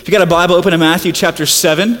you got a Bible, open to Matthew chapter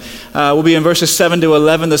 7. We'll be in verses 7 to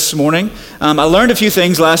 11 this morning. I learned a few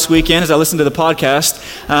things last weekend as I listened to the podcast.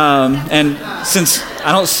 And since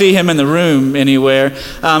I don't see him in the room anywhere,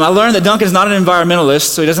 I learned that Duncan's not an environmentalist,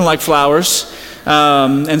 so he doesn't like flowers.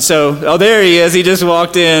 There he is. He just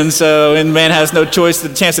walked in. And man has no choice,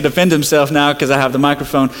 the chance to defend himself now because I have the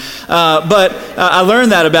microphone. But I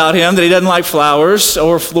learned that about him, that he doesn't like flowers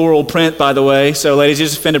or floral print, by the way. So ladies, you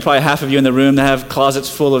just offended probably half of you in the room that have closets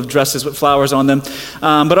full of dresses with flowers on them.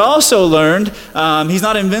 But I also learned he's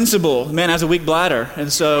not invincible. The man has a weak bladder.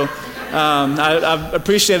 And so I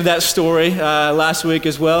appreciated that story last week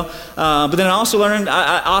as well. But then I also learned,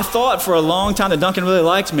 I thought for a long time that Duncan really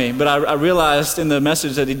liked me, but I realized in the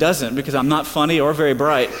message that he doesn't because I'm not funny or very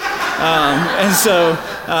bright. I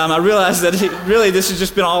realized that this has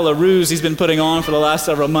just been all a ruse he's been putting on for the last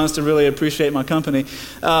several months to really appreciate my company.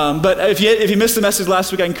 But if you missed the message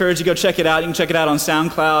last week, I encourage you to go check it out. You can check it out on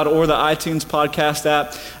SoundCloud or the iTunes podcast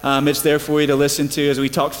app. It's there for you to listen to as we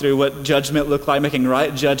talk through what judgment looked like, making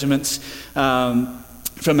right judgments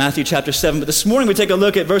from Matthew chapter 7. But this morning we take a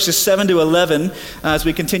look at verses 7 to 11 as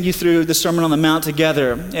we continue through the Sermon on the Mount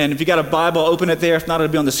together. And if you got a Bible, open it there. If not,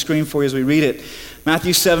 it'll be on the screen for you as we read it.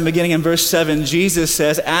 Matthew 7, beginning in verse 7, Jesus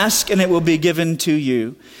says, "Ask and it will be given to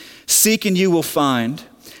you. Seek and you will find.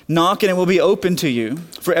 Knock and it will be open to you.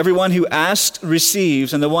 For everyone who asks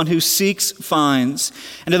receives, and the one who seeks finds.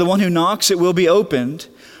 And to the one who knocks it will be opened.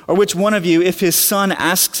 Or which one of you, if his son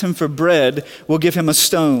asks him for bread, will give him a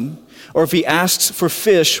stone? Or if he asks for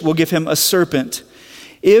fish, will give him a serpent?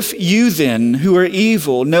 If you then, who are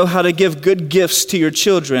evil, know how to give good gifts to your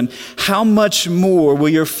children, how much more will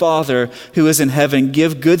your Father who is in heaven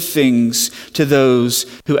give good things to those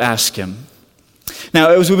who ask him?" Now,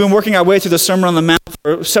 as we've been working our way through the Sermon on the Mount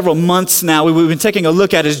for several months now, we've been taking a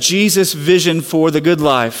look at is Jesus' vision for the good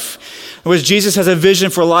life. Whereas Jesus has a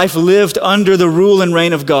vision for life lived under the rule and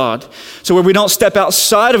reign of God. So where we don't step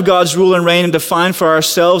outside of God's rule and reign and define for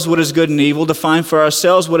ourselves what is good and evil, define for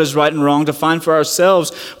ourselves what is right and wrong, define for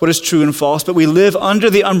ourselves what is true and false, but we live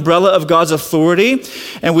under the umbrella of God's authority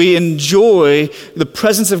and we enjoy the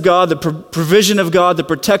presence of God, the provision of God, the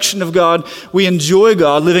protection of God. We enjoy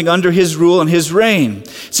God living under his rule and his reign.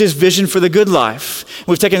 It's his vision for the good life.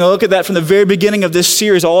 We've taken a look at that from the very beginning of this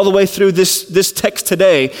series all the way through this text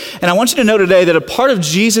today. And I want you to know today that a part of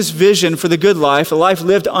Jesus' vision for the good life, a life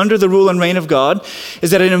lived under the rule and reign of God,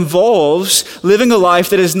 is that it involves living a life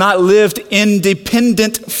that is not lived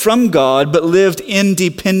independent from God, but lived in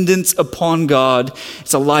dependence upon God.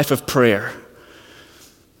 It's a life of prayer.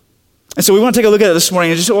 And so we want to take a look at it this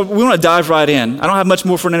morning, and we want to dive right in. I don't have much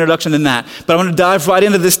more for an introduction than that, but I want to dive right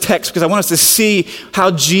into this text because I want us to see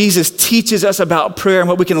how Jesus teaches us about prayer and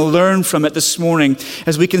what we can learn from it this morning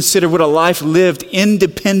as we consider what a life lived in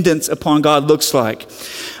dependence upon God looks like.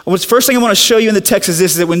 What's first thing I want to show you in the text is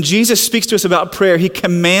this, is that when Jesus speaks to us about prayer, he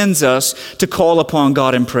commands us to call upon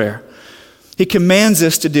God in prayer. He commands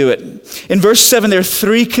us to do it. In verse 7, there are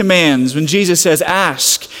three commands when Jesus says,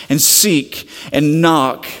 ask and seek and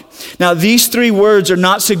knock. Now, these three words are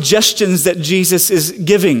not suggestions that Jesus is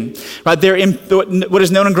giving, right? They're what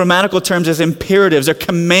is known in grammatical terms as imperatives. They're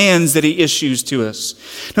commands that he issues to us.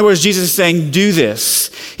 In other words, Jesus is saying, do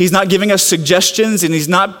this. He's not giving us suggestions, and he's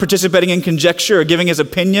not participating in conjecture or giving his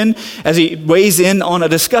opinion as he weighs in on a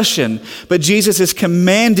discussion. But Jesus is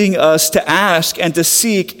commanding us to ask and to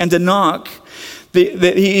seek and to knock.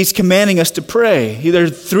 He's commanding us to pray. There are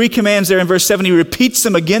three commands there in verse 7. He repeats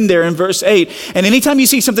them again there in verse 8. And anytime you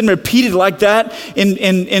see something repeated like that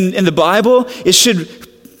in the Bible, it should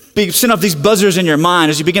send off these buzzers in your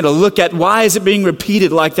mind as you begin to look at why is it being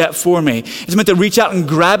repeated like that for me. It's meant to reach out and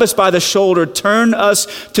grab us by the shoulder, turn us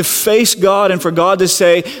to face God, and for God to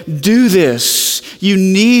say, do this. You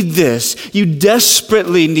need this. You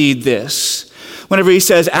desperately need this. Whenever he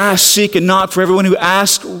says, ask, seek, and knock, for everyone who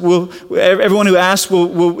asks, it will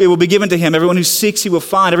be given to him. Everyone who seeks, he will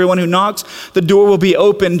find. Everyone who knocks, the door will be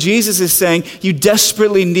open. Jesus is saying, you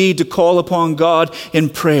desperately need to call upon God in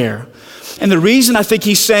prayer. And the reason I think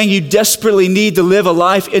he's saying you desperately need to live a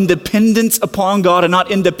life in dependence upon God and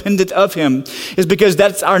not independent of him is because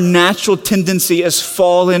that's our natural tendency as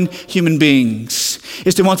fallen human beings,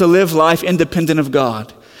 is to want to live life independent of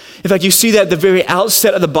God. In fact, you see that at the very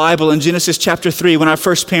outset of the Bible in Genesis chapter 3 when our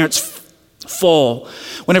first parents fall.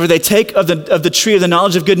 Whenever they take of the tree of the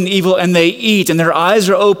knowledge of good and evil and they eat and their eyes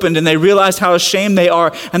are opened and they realize how ashamed they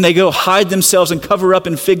are and they go hide themselves and cover up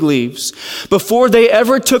in fig leaves. Before they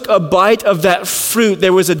ever took a bite of that fruit,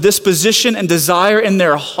 there was a disposition and desire in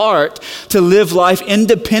their heart to live life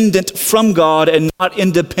independent from God and not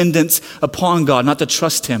independence upon God, not to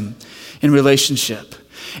trust him in relationship.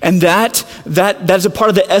 And that is a part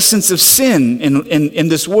of the essence of sin in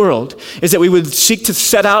this world, is that we would seek to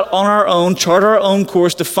set out on our own, chart our own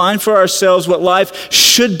course, define for ourselves what life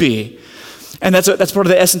should be. And that's part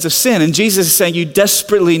of the essence of sin. And Jesus is saying you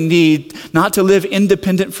desperately need not to live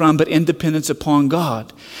independent from, but independence upon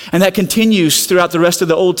God. And that continues throughout the rest of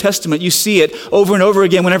the Old Testament. You see it over and over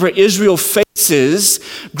again whenever Israel faces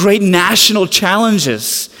great national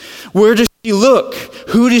challenges. Where does she look?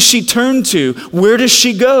 Who does she turn to? Where does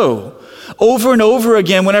she go? Over and over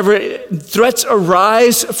again, whenever threats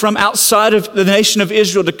arise from outside of the nation of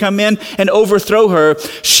Israel to come in and overthrow her,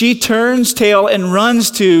 she turns tail and runs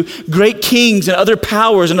to great kings and other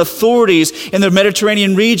powers and authorities in the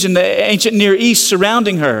Mediterranean region, the ancient Near East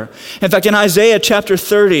surrounding her. In fact, in Isaiah chapter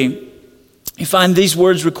 30, you find these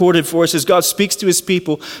words recorded for us as God speaks to his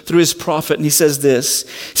people through his prophet, and he says this.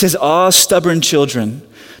 He says, "Ah, stubborn children,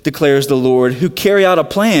 declares the Lord, who carry out a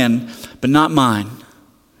plan, but not mine.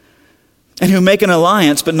 And who make an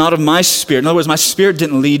alliance, but not of my spirit." In other words, my spirit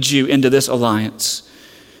didn't lead you into this alliance.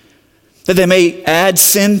 "That they may add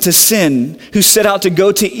sin to sin, who set out to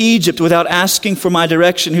go to Egypt without asking for my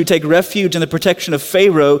direction, who take refuge in the protection of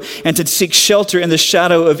Pharaoh and to seek shelter in the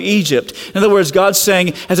shadow of Egypt." In other words, God's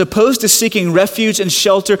saying, as opposed to seeking refuge and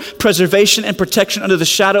shelter, preservation and protection under the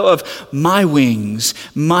shadow of my wings,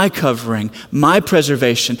 my covering, my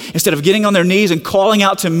preservation, instead of getting on their knees and calling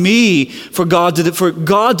out to me for God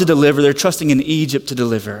to deliver, they're trusting in Egypt to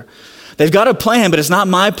deliver. They've got a plan, but it's not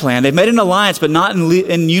my plan. They've made an alliance, but not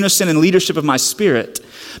in unison and leadership of my spirit,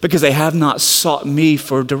 because they have not sought me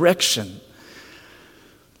for direction.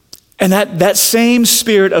 And that same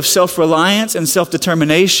spirit of self-reliance and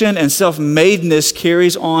self-determination and self-madeness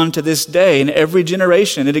carries on to this day. In every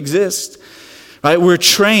generation it exists. Right? We're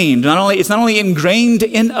trained. It's not only ingrained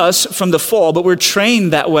in us from the fall, but we're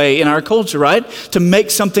trained that way in our culture, right? To make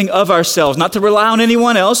something of ourselves, not to rely on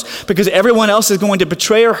anyone else, because everyone else is going to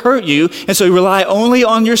betray or hurt you. And so you rely only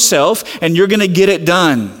on yourself and you're going to get it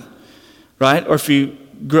done, right? Or if you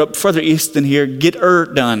grew up further east than here, get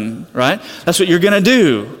done, right? That's what you're going to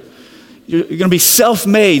do. You're going to be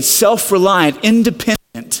self-made, self-reliant,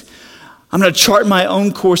 independent. I'm going to chart my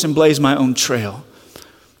own course and blaze my own trail.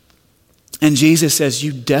 And Jesus says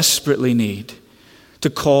you desperately need to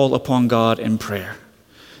call upon God in prayer.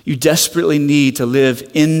 You desperately need to live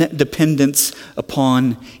in dependence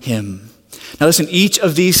upon him. Now listen, each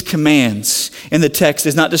of these commands in the text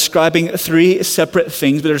is not describing three separate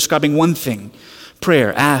things, but they're describing one thing.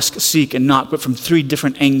 Prayer, ask, seek, and knock, but from three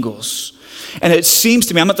different angles. And it seems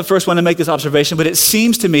to me, I'm not the first one to make this observation, but it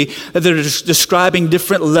seems to me that they're describing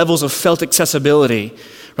different levels of felt accessibility.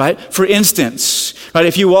 Right? For instance, right,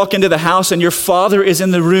 if you walk into the house and your father is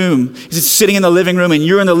in the room, he's sitting in the living room and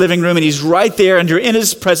you're in the living room and he's right there and you're in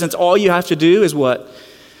his presence, all you have to do is what?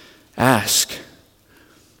 Ask.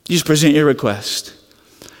 You just present your request.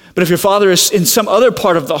 But if your father is in some other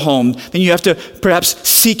part of the home, then you have to perhaps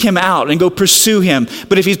seek him out and go pursue him.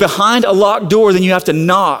 But if he's behind a locked door, then you have to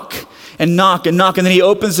knock and knock and knock, and then he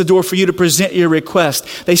opens the door for you to present your request.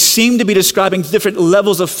 They seem to be describing different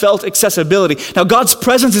levels of felt accessibility. Now, God's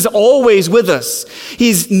presence is always with us.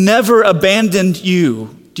 He's never abandoned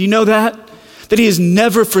you. Do you know that? That he has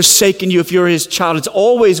never forsaken you if you're his child. It's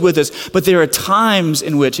always with us. But there are times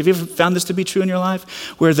in which, have you ever found this to be true in your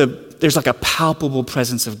life? Where there's like a palpable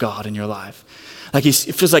presence of God in your life. Like it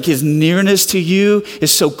feels like his nearness to you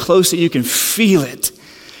is so close that you can feel it.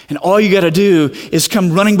 And all you got to do is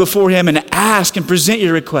come running before him and ask and present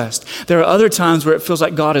your request. There are other times where it feels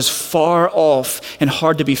like God is far off and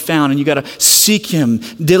hard to be found, and you got to seek him,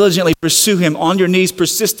 diligently pursue him on your knees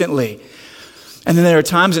persistently. And then there are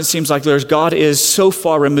times it seems like God is so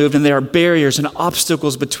far removed and there are barriers and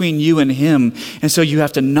obstacles between you and him. And so you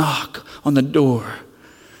have to knock on the door.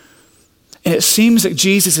 And it seems that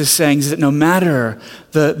Jesus is saying is that no matter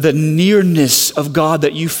the nearness of God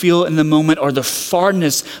that you feel in the moment or the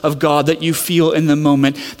farness of God that you feel in the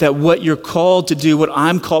moment, that what you're called to do, what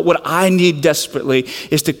I need desperately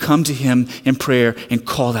is to come to him in prayer and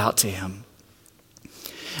call out to him.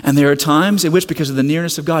 And there are times in which, because of the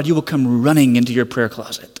nearness of God, you will come running into your prayer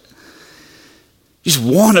closet. You just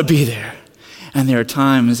want to be there. And there are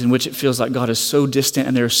times in which it feels like God is so distant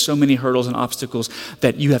and there are so many hurdles and obstacles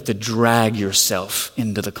that you have to drag yourself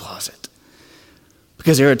into the closet.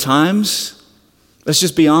 Because there are times, let's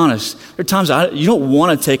just be honest, there are times you don't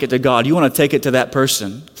want to take it to God. You want to take it to that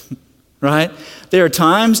person, right? There are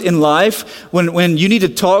times in life when you need to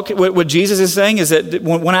talk, what Jesus is saying is that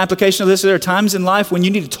one application of this, there are times in life when you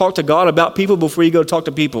need to talk to God about people before you go talk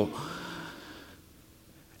to people.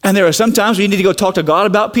 And there are some times where you need to go talk to God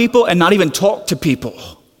about people and not even talk to people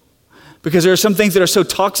Because there are some things that are so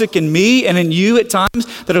toxic in me and in you at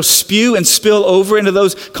times that'll spew and spill over into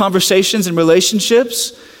those conversations and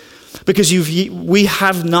relationships. Because we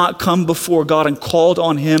have not come before God and called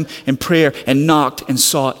on him in prayer and knocked and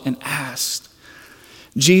sought and asked.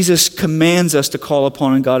 Jesus commands us to call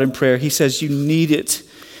upon God in prayer. He says you need it.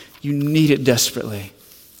 You need it desperately.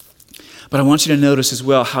 But I want you to notice as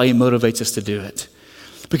well how he motivates us to do it.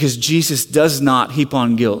 Because Jesus does not heap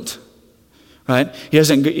on guilt. Right? He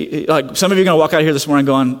doesn't, like some of you are going to walk out here this morning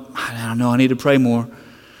going, I don't know, I need to pray more.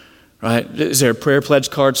 Right? Is there a prayer pledge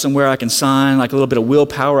card somewhere I can sign, like a little bit of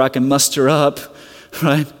willpower I can muster up?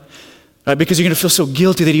 Right? Because you're going to feel so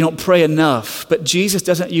guilty that you don't pray enough. But Jesus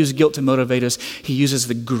doesn't use guilt to motivate us. He uses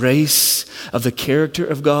the grace of the character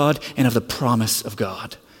of God and of the promise of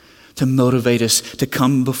God to motivate us to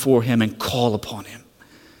come before him and call upon him.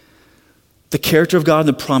 The character of God and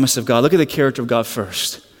the promise of God. Look at the character of God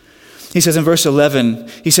first. He says in verse 11,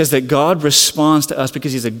 he says that God responds to us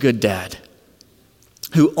because he's a good dad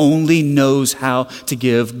who only knows how to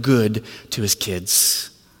give good to his kids.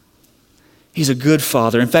 He's a good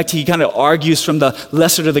father. In fact, he kind of argues from the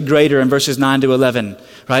lesser to the greater in verses 9 to 11,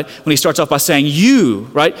 right? When he starts off by saying, you,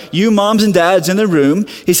 right? You moms and dads in the room.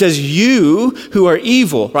 He says, you who are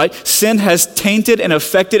evil, right? Sin has tainted and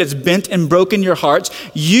affected, it's bent and broken your hearts.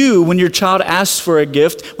 You, when your child asks for a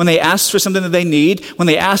gift, when they ask for something that they need, when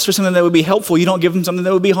they ask for something that would be helpful, you don't give them something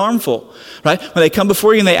that would be harmful, right? When they come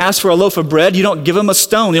before you and they ask for a loaf of bread, you don't give them a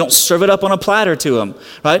stone. You don't serve it up on a platter to them,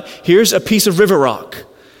 right? Here's a piece of river rock,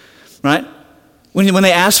 right? When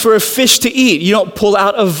they ask for a fish to eat, you don't pull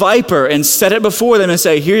out a viper and set it before them and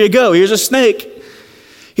say, here you go, here's a snake.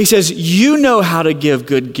 He says, you know how to give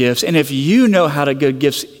good gifts. And if you know how to give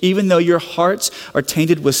gifts, even though your hearts are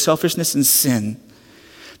tainted with selfishness and sin,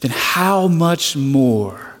 then how much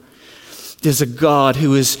more does a God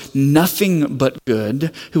who is nothing but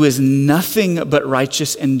good, who is nothing but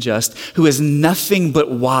righteous and just, who is nothing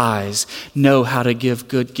but wise, know how to give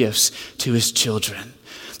good gifts to his children?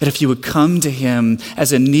 That if you would come to him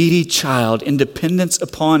as a needy child, in dependence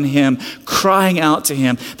upon him, crying out to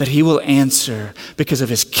him, that he will answer because of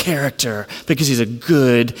his character, because he's a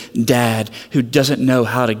good dad who doesn't know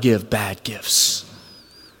how to give bad gifts.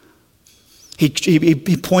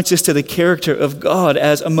 He points us to the character of God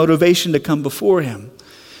as a motivation to come before him,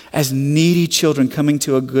 as needy children coming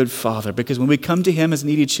to a good father. Because when we come to him as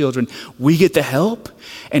needy children, we get the help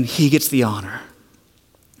and he gets the honor.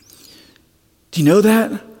 Do you know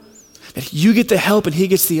that? That you get the help and he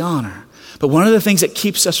gets the honor. But one of the things that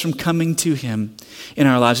keeps us from coming to him in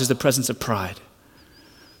our lives is the presence of pride.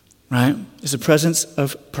 Right? It's the presence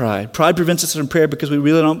of pride. Pride prevents us from prayer because we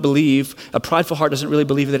really don't believe, a prideful heart doesn't really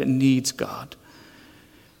believe that it needs God.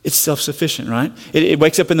 It's self-sufficient, right? It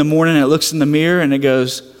wakes up in the morning and it looks in the mirror and it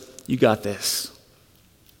goes, you got this.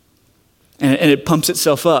 And it pumps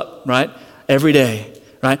itself up, right? Every day.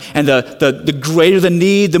 Right? And the greater the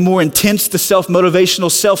need, the more intense the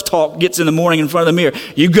self-motivational self-talk gets in the morning in front of the mirror.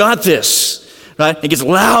 You got this, right? It gets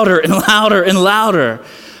louder and louder and louder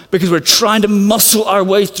because we're trying to muscle our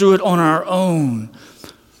way through it on our own.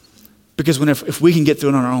 Because if we can get through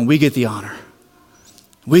it on our own, we get the honor.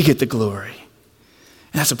 We get the glory.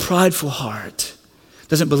 And that's a prideful heart.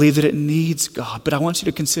 Doesn't believe that it needs God. But I want you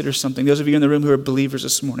to consider something. Those of you in the room who are believers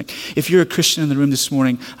this morning, if you're a Christian in the room this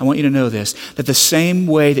morning, I want you to know this, that the same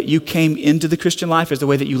way that you came into the Christian life is the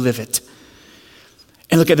way that you live it.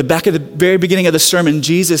 And look at the back of the very beginning of the sermon,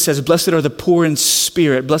 Jesus says, blessed are the poor in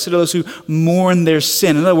spirit. Blessed are those who mourn their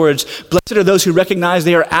sin. In other words, blessed are those who recognize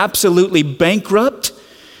they are absolutely bankrupt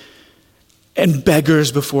and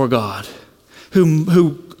beggars before God, who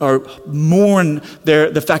mourn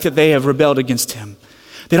the fact that they have rebelled against him.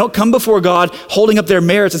 They don't come before God holding up their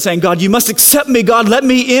merits and saying, God, you must accept me. God, let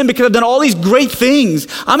me in because I've done all these great things.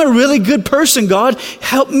 I'm a really good person, God.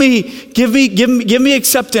 Help me. Give me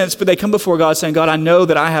acceptance. But they come before God saying, God, I know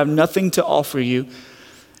that I have nothing to offer you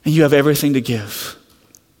and you have everything to give.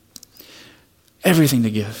 Everything to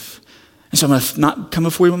give. And so I'm going to not come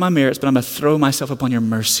before you with my merits, but I'm going to throw myself upon your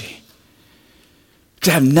mercy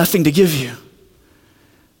because I have nothing to give you.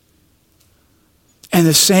 And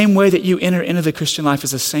the same way that you enter into the Christian life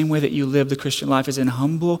is the same way that you live the Christian life, is in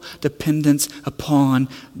humble dependence upon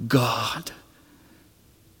God.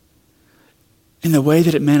 And the way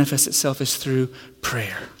that it manifests itself is through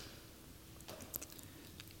prayer.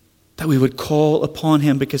 That we would call upon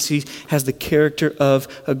him because he has the character of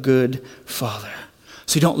a good father.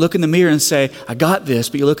 So you don't look in the mirror and say, I got this,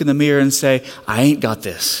 but you look in the mirror and say, I ain't got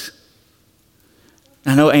this.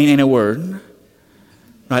 I know ain't a word.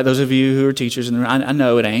 Right, those of you who are teachers in the room, I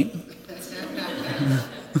know it ain't.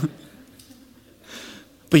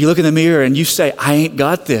 But you look in the mirror and you say, I ain't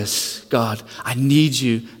got this, God. I need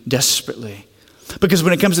you desperately. Because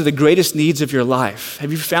when it comes to the greatest needs of your life,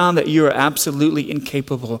 have you found that you are absolutely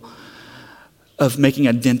incapable of making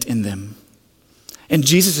a dent in them? And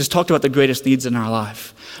Jesus has talked about the greatest needs in our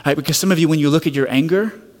life. Right? Because some of you, when you look at your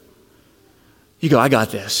anger, you go, I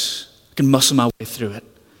got this. I can muscle my way through it.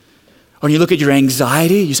 Or when you look at your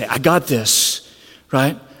anxiety, you say, I got this,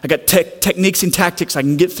 right? I got techniques and tactics, I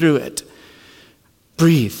can get through it.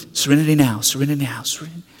 Breathe, serenity now, serenity now,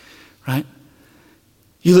 serenity, right?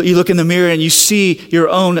 You look in the mirror and you see your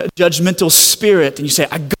own judgmental spirit and you say,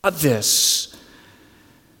 I got this.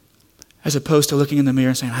 As opposed to looking in the mirror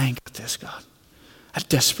and saying, I ain't got this, God. I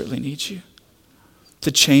desperately need you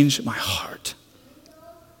to change my heart,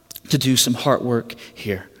 to do some heart work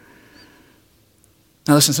here.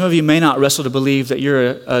 Now listen, some of you may not wrestle to believe that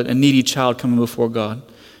you're a needy child coming before God.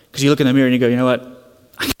 Because you look in the mirror and you go, you know what?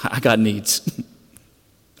 I got needs.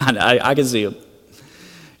 I can see them.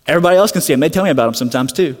 Everybody else can see them. They tell me about them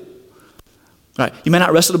sometimes too. Right? You may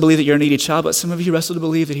not wrestle to believe that you're a needy child, but some of you wrestle to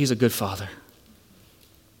believe that he's a good father.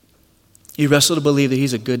 You wrestle to believe that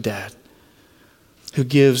he's a good dad who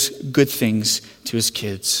gives good things to his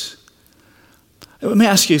kids. Let me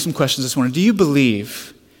ask you some questions this morning. Do you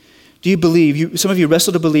believe, some of you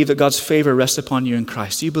wrestle to believe that God's favor rests upon you in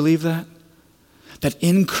Christ. Do you believe that? That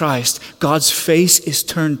in Christ, God's face is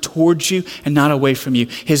turned towards you and not away from you.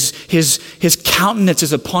 His countenance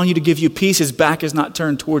is upon you to give you peace. His back is not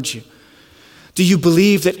turned towards you. Do you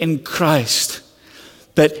believe that in Christ,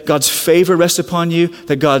 that God's favor rests upon you,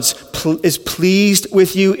 that God is pleased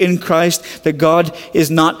with you in Christ, that God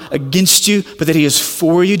is not against you, but that he is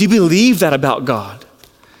for you? Do you believe that about God?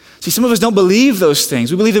 See, some of us don't believe those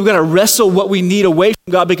things. We believe that we've got to wrestle what we need away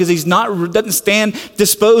from God because he's doesn't stand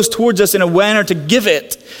disposed towards us in a manner to give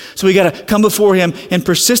it. So we got to come before him in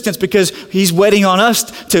persistence because he's waiting on us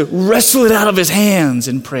to wrestle it out of his hands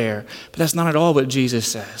in prayer. But that's not at all what Jesus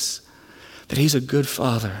says. That he's a good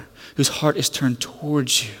father whose heart is turned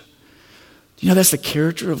towards you. Do you know that's the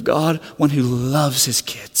character of God? One who loves his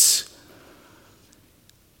kids.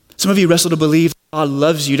 Some of you wrestle to believe that God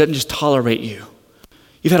loves you, doesn't just tolerate you.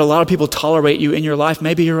 You've had a lot of people tolerate you in your life.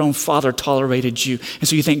 Maybe your own father tolerated you. And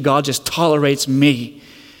so you think God just tolerates me.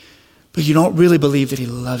 But you don't really believe that he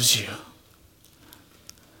loves you.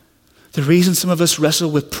 The reason some of us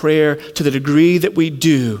wrestle with prayer to the degree that we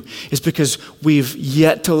do is because we've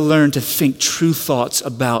yet to learn to think true thoughts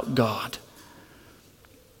about God.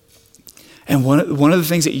 And one of the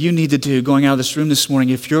things that you need to do going out of this room this morning,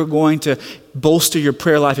 if you're going to bolster your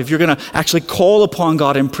prayer life, if you're going to actually call upon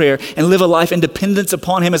God in prayer and live a life independent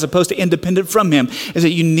upon him as opposed to independent from him, is that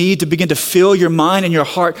you need to begin to fill your mind and your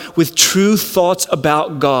heart with true thoughts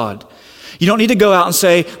about God. You don't need to go out and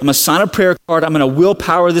say, I'm going to sign a prayer card. I'm going to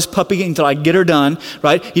willpower this puppy until I get her done,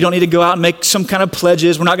 right? You don't need to go out and make some kind of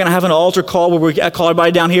pledges. We're not going to have an altar call where we call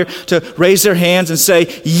everybody down here to raise their hands and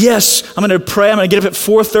say, yes, I'm going to pray. I'm going to get up at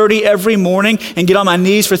 4:30 every morning and get on my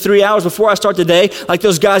knees for 3 hours before I start the day, like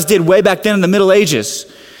those guys did way back then in the Middle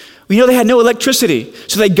Ages. You know, they had no electricity.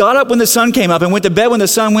 So they got up when the sun came up and went to bed when the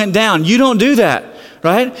sun went down. You don't do that.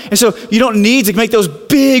 Right? And so you don't need to make those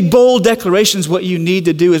big, bold declarations. What you need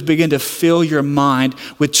to do is begin to fill your mind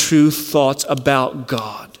with true thoughts about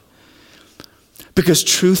God. Because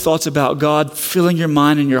true thoughts about God, filling your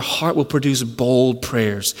mind and your heart will produce bold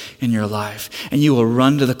prayers in your life. And you will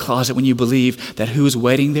run to the closet when you believe that who is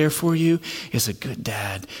waiting there for you is a good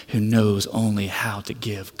dad who knows only how to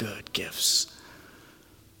give good gifts.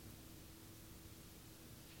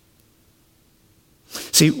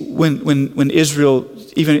 See, when Israel,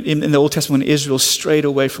 even in the Old Testament, when Israel strayed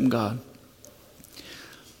away from God,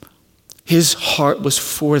 his heart was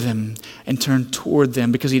for them and turned toward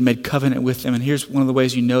them because he'd made covenant with them. And here's one of the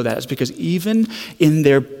ways you know that is because even in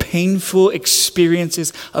their painful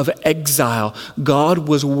experiences of exile, God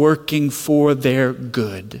was working for their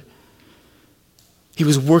good. He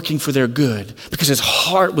was working for their good because his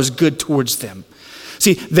heart was good towards them.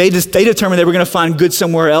 See, they determined they were going to find good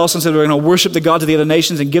somewhere else, and so they were going to worship the gods of the other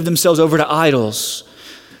nations and give themselves over to idols.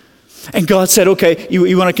 And God said, okay,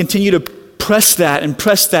 you want to continue to press that and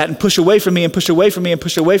push away from me and push away from me and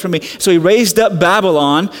push away from me. So he raised up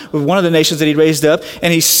Babylon, with one of the nations that he raised up,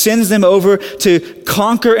 and he sends them over to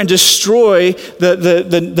conquer and destroy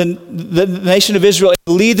the nation of Israel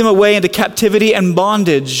and lead them away into captivity and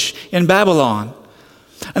bondage in Babylon.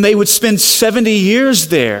 And they would spend 70 years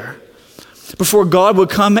there before God would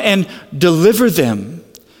come and deliver them.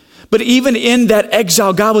 But even in that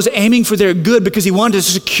exile, God was aiming for their good because he wanted to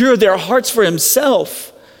secure their hearts for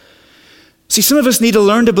himself. See, some of us need to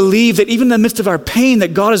learn to believe that even in the midst of our pain,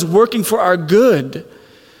 that God is working for our good.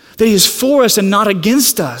 that he is for us and not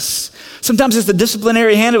against us. Sometimes it's the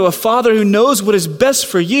disciplinary hand of a father who knows what is best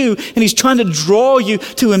for you, and he's trying to draw you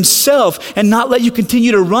to himself and not let you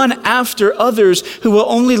continue to run after others who will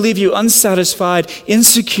only leave you unsatisfied,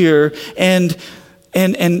 insecure, and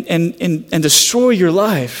destroy your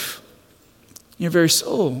life, your very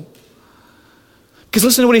soul. Because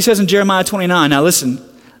listen to what he says in Jeremiah 29. Now listen,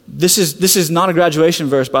 this is not a graduation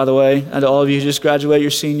verse, by the way. And all of you who just graduate,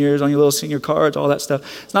 your seniors on your little senior cards, all that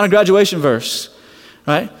stuff. It's not a graduation verse,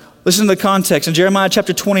 right? Listen to the context. In Jeremiah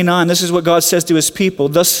chapter 29, this is what God says to his people.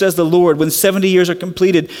 Thus says the Lord, when 70 years are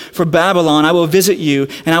completed for Babylon, I will visit you,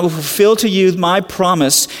 and I will fulfill to you my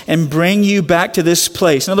promise and bring you back to this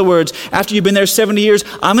place. In other words, after you've been there 70 years,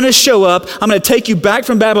 I'm going to show up. I'm going to take you back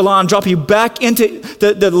from Babylon, drop you back into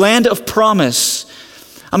the land of promise.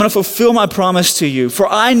 I'm going to fulfill my promise to you. For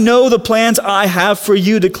I know the plans I have for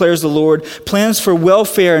you, declares the Lord, plans for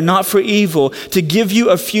welfare and not for evil, to give you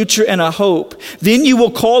a future and a hope. Then you will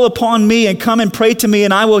call upon me and come and pray to me,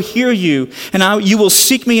 and I will hear you. And you will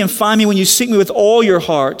seek me and find me when you seek me with all your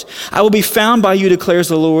heart. I will be found by you, declares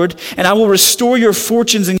the Lord, and I will restore your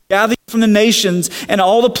fortunes and gather you from the nations and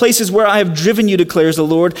all the places where I have driven you, declares the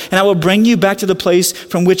Lord, and I will bring you back to the place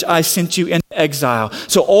from which I sent you into exile.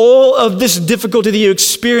 So all of this difficulty that you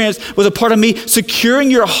experienced was a part of me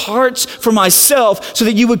securing your hearts for myself so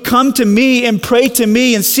that you would come to me and pray to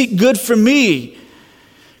me and seek good for me.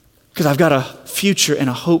 Because I've got a future and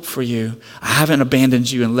a hope for you. I haven't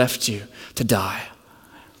abandoned you and left you to die.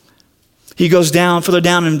 He goes down, further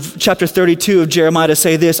down in chapter 32 of Jeremiah to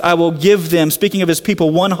say this, I will give them, speaking of his people,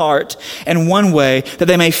 one heart and one way, that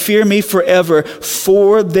they may fear me forever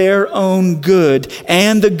for their own good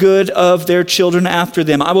and the good of their children after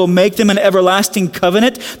them. I will make them an everlasting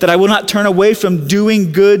covenant that I will not turn away from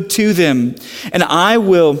doing good to them. And I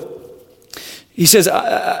will, he says,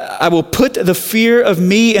 I will put the fear of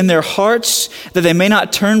me in their hearts that they may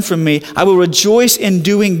not turn from me. I will rejoice in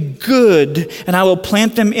doing good, and I will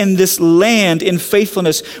plant them in this land in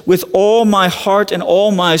faithfulness with all my heart and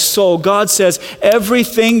all my soul. God says,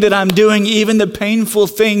 everything that I'm doing, even the painful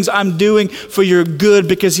things I'm doing for your good,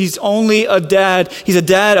 because he's only a dad. He's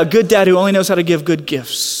a good dad who only knows how to give good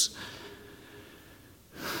gifts.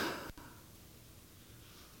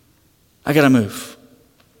 I got to move,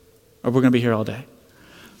 or we're going to be here all day.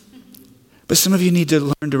 But some of you need to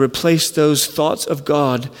learn to replace those thoughts of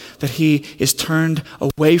God that he is turned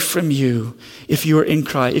away from you if you are in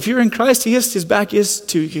Christ. If you're in Christ, his back is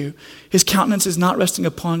to you. His countenance is not resting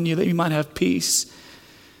upon you that you might have peace.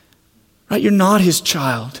 Right? You're not his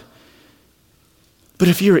child. But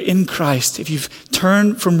if you're in Christ, if you've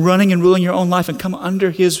turned from running and ruling your own life and come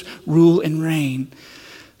under his rule and reign,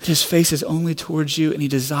 that his face is only towards you and he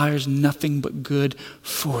desires nothing but good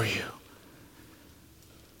for you.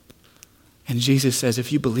 And Jesus says,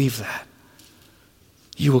 if you believe that,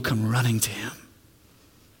 you will come running to him.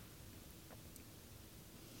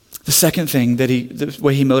 The second thing the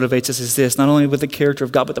way he motivates us is this, not only with the character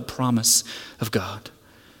of God, but the promise of God.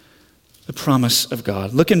 The promise of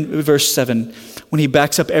God. Look in verse 7, when he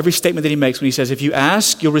backs up every statement that he makes, when he says, if you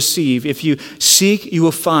ask, you'll receive. If you seek, you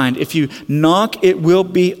will find. If you knock, it will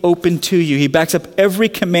be open to you. He backs up every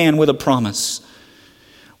command with a promise.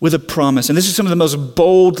 With a promise. And this is some of the most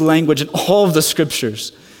bold language in all of the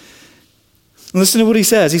scriptures. Listen to what he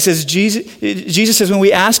says. He says, Jesus says, when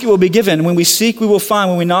we ask, it will be given. When we seek, we will find.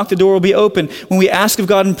 When we knock, the door will be open. When we ask of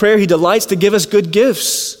God in prayer, he delights to give us good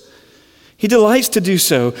gifts. He delights to do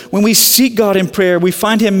so. When we seek God in prayer, we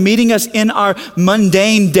find him meeting us in our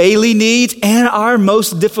mundane daily needs and our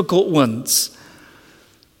most difficult ones.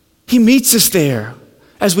 He meets us there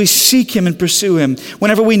as we seek him and pursue him.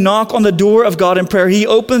 Whenever we knock on the door of God in prayer, he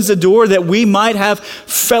opens the door that we might have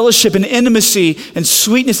fellowship and intimacy and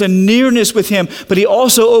sweetness and nearness with him. But he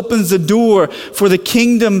also opens the door for the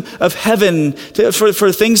kingdom of heaven,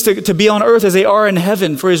 for things to be on earth as they are in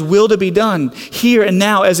heaven, for his will to be done here and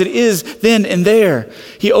now as it is then and there.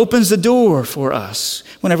 He opens the door for us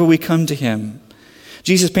whenever we come to him.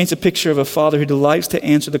 Jesus paints a picture of a father who delights to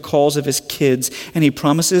answer the calls of his kids, and he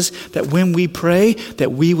promises that when we pray,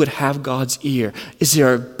 that we would have God's ear. Is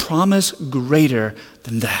there a promise greater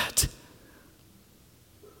than that?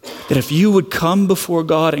 That if you would come before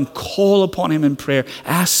God and call upon him in prayer,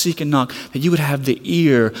 ask, seek, and knock, that you would have the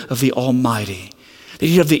ear of the Almighty. That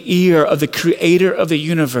you have the ear of the creator of the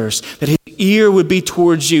universe. That his ear would be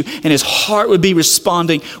towards you and his heart would be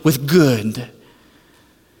responding with good.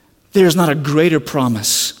 There's not a greater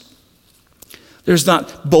promise. There's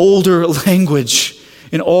not bolder language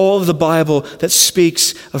in all of the Bible that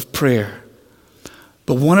speaks of prayer.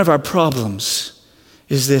 But one of our problems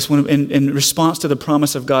is this, when in response to the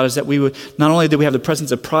promise of God, is that we would, not only do we have the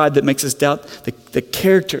presence of pride that makes us doubt the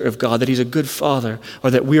character of God, that he's a good father,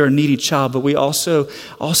 or that we are a needy child, but we also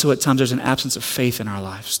at times there's an absence of faith in our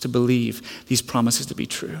lives to believe these promises to be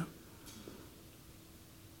true.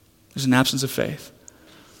 There's an absence of faith.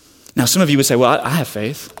 Now, some of you would say, well, I have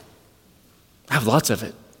faith. I have lots of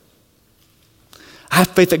it. I have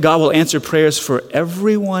faith that God will answer prayers for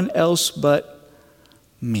everyone else but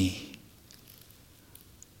me.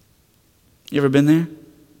 You ever been there?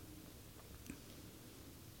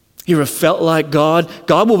 You ever felt like God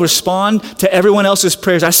will respond to everyone else's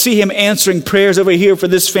prayers? I see him answering prayers over here for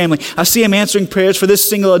this family. I see him answering prayers for this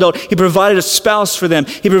single adult. He provided a spouse for them.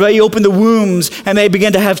 He opened the wombs and they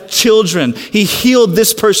began to have children. He healed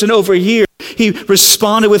this person over here. He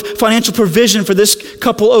responded with financial provision for this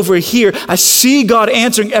couple over here. I see God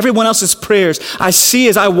answering everyone else's prayers. I see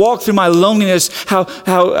as I walk through my loneliness,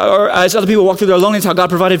 or as other people walk through their loneliness, how God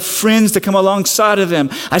provided friends to come alongside of them.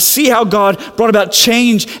 I see how God brought about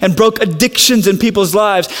change and broke addictions in people's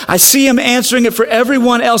lives. I see him answering it for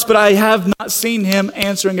everyone else, but I have not seen him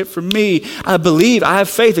answering it for me. I have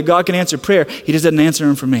faith that God can answer prayer. He just doesn't answer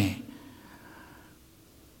them for me.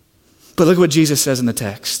 But look at what Jesus says in the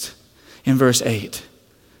text. In verse 8,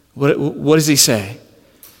 what does he say?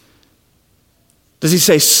 Does he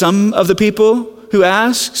say some of the people who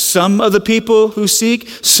ask, some of the people who seek,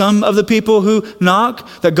 some of the people who knock,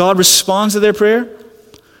 that God responds to their prayer?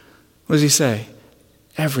 What does he say?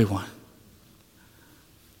 Everyone.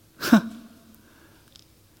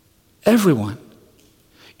 Everyone.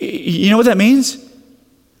 You know what that means?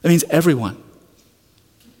 That means everyone.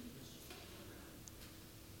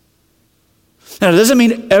 Now, it doesn't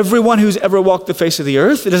mean everyone who's ever walked the face of the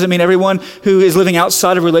earth. It doesn't mean everyone who is living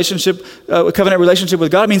outside of a covenant relationship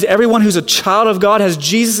with God. It means everyone who's a child of God, has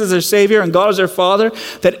Jesus as their Savior and God as their Father,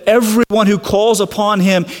 that everyone who calls upon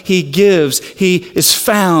him, he gives, he is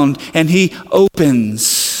found, and he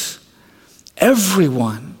opens.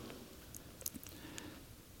 Everyone.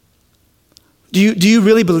 Do you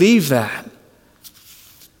really believe that?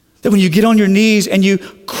 That when you get on your knees and you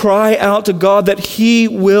cry out to God, that he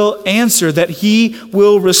will answer, that he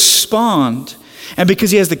will respond. And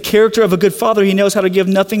because he has the character of a good father, he knows how to give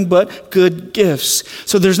nothing but good gifts.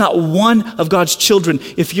 So there's not one of God's children.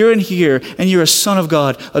 If you're in here and you're a son of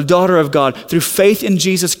God, a daughter of God, through faith in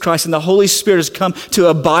Jesus Christ, and the Holy Spirit has come to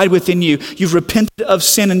abide within you, you've repented of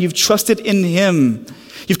sin and you've trusted in him.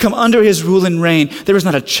 You've come under his rule and reign. There is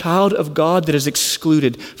not a child of God that is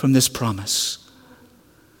excluded from this promise.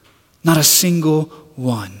 Not a single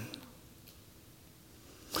one.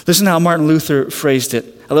 Listen to how Martin Luther phrased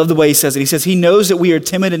it. I love the way he says it. He says, he knows that we are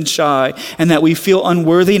timid and shy and that we feel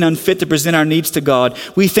unworthy and unfit to present our needs to God.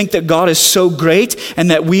 We think that God is so great and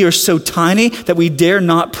that we are so tiny that we dare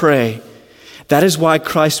not pray. That is why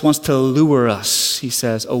Christ wants to lure us, he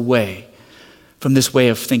says, away from this way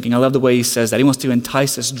of thinking. I love the way he says that. He wants to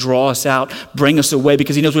entice us, draw us out, bring us away,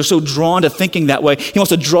 because he knows we're so drawn to thinking that way. He wants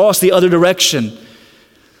to draw us the other direction,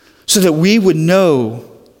 so that we would know,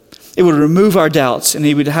 it would remove our doubts, and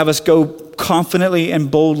he would have us go confidently and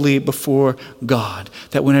boldly before God.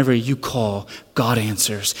 That whenever you call, God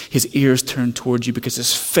answers. His ears turn towards you because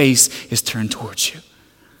his face is turned towards you.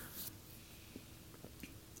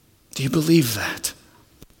 Do you believe that?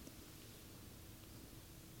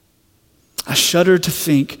 I shudder to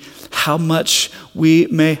think how much we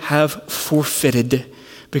may have forfeited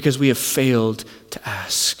because we have failed to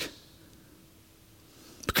ask.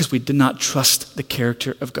 Because we did not trust the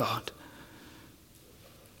character of God.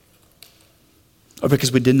 Or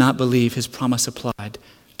because we did not believe his promise applied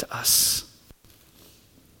to us.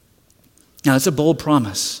 Now, it's a bold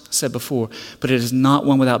promise, I said before, but it is not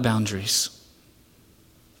one without boundaries.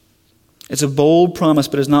 It's a bold promise,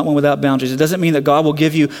 but it's not one without boundaries. It doesn't mean that God will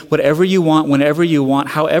give you whatever you want, whenever you want,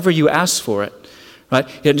 however you ask for it. Right?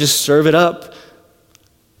 He doesn't just serve it up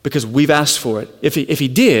because we've asked for it. If he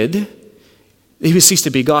did, he would cease to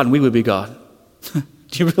be God and we would be God. Do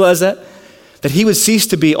you realize that? That he would cease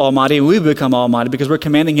to be almighty and we would become almighty because we're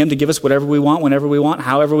commanding him to give us whatever we want, whenever we want,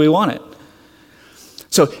 however we want it.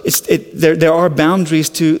 So there are boundaries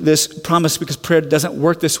to this promise because prayer doesn't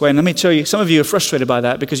work this way. And let me tell you, some of you are frustrated by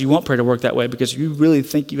that because you want prayer to work that way because you really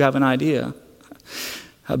think you have an idea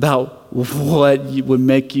about what would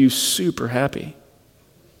make you super happy.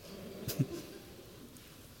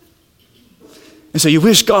 And so you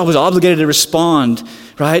wish God was obligated to respond,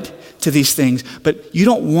 right, to these things. But you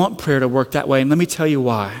don't want prayer to work that way. And let me tell you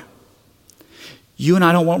why. You and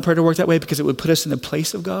I don't want prayer to work that way because it would put us in the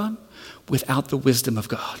place of God without the wisdom of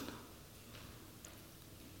God.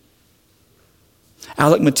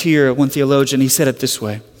 Alec Motyer, one theologian, he said it this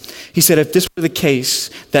way. He said, if this were the case,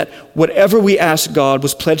 that whatever we asked God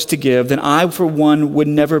was pledged to give, then I, for one, would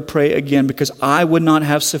never pray again because I would not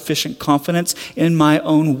have sufficient confidence in my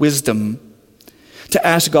own wisdom to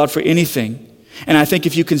ask God for anything. And I think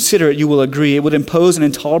if you consider it, you will agree it would impose an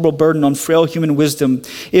intolerable burden on frail human wisdom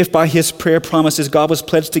if by his prayer promises God was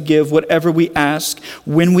pledged to give whatever we ask,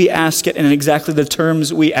 when we ask it, and in exactly the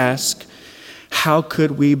terms we ask. How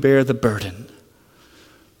could we bear the burden?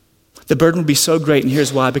 The burden would be so great, and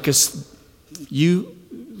here's why. Because you,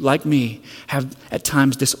 like me, have at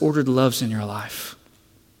times disordered loves in your life.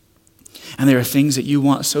 And there are things that you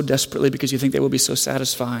want so desperately because you think they will be so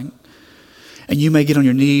satisfying. And you may get on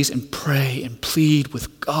your knees and pray and plead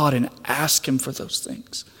with God and ask him for those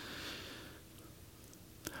things.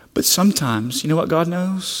 But sometimes, you know what God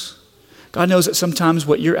knows? God knows that sometimes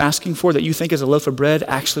what you're asking for that you think is a loaf of bread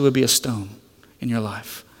actually would be a stone in your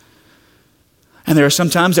life. And there are some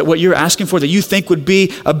times that what you're asking for that you think would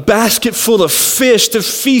be a basket full of fish to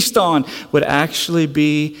feast on would actually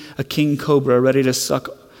be a king cobra ready to suck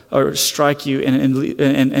or strike you and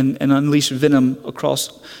unleash venom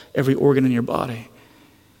across every organ in your body.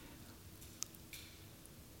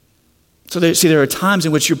 So there are times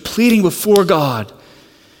in which you're pleading before God.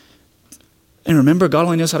 And remember, God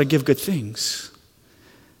only knows how to give good things.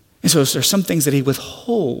 And so there are some things that he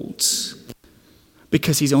withholds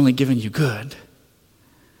because he's only given you good.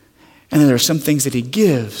 And then there are some things that he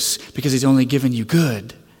gives because he's only given you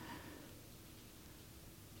good.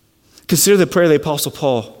 Consider the prayer of the Apostle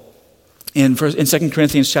Paul in 2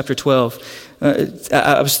 Corinthians chapter 12.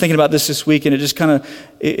 I was thinking about this week, and it just kind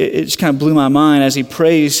of blew my mind as he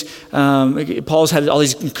prays. Paul's had all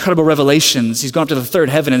these incredible revelations. He's gone up to the third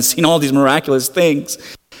heaven and seen all these miraculous things.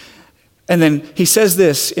 And then he says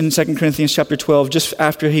this in 2 Corinthians chapter 12, just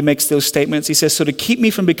after he makes those statements. He says, so to keep me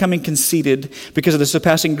from becoming conceited because of the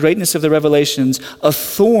surpassing greatness of the revelations, a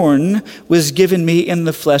thorn was given me in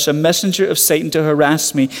the flesh, a messenger of Satan to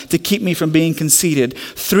harass me, to keep me from being conceited.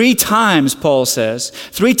 3 times, Paul says,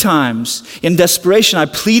 3 times in desperation, I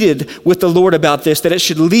pleaded with the Lord about this, that it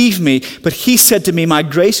should leave me. But he said to me, my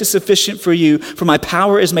grace is sufficient for you, for my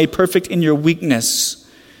power is made perfect in your weakness.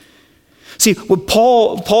 See, what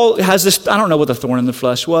Paul has this, I don't know what the thorn in the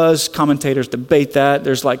flesh was. Commentators debate that.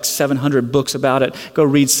 There's like 700 books about it. Go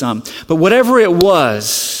read some. But whatever it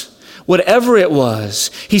was,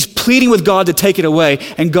 he's pleading with God to take it away,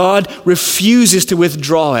 and God refuses to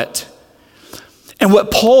withdraw it. And what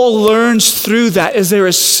Paul learns through that is there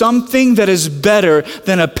is something that is better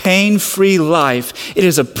than a pain-free life. It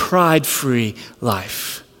is a pride-free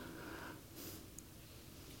life.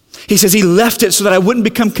 He says he left it so that I wouldn't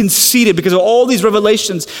become conceited because of all these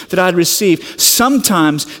revelations that I'd received.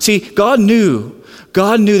 Sometimes, see, God knew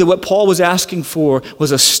that what Paul was asking for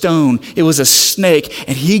was a stone. It was a snake,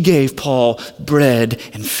 and he gave Paul bread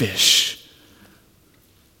and fish.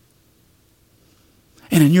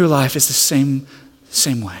 And in your life, it's the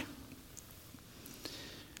same way.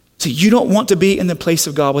 See, you don't want to be in the place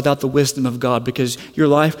of God without the wisdom of God because your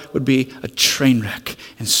life would be a train wreck,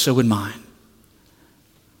 and so would mine.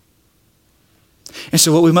 And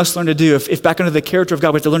so what we must learn to do, if back under the character of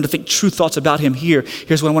God, we have to learn to think true thoughts about him here.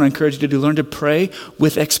 Here's what I want to encourage you to do. Learn to pray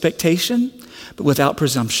with expectation, but without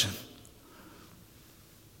presumption.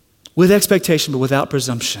 With expectation, but without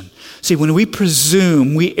presumption. See, when we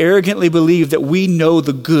presume, we arrogantly believe that we know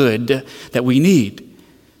the good that we need.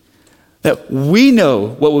 That we know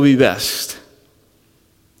what will be best.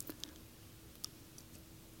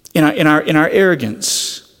 In our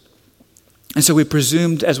arrogance. And so we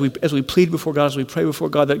presumed as we plead before God, as we pray before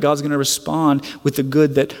God, that God's going to respond with the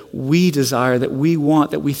good that we desire, that we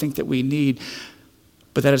want, that we think that we need.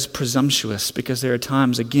 But that is presumptuous because there are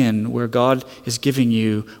times, again, where God is giving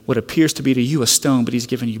you what appears to be to you a stone, but he's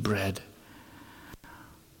giving you bread.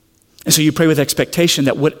 And so you pray with expectation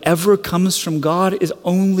that whatever comes from God is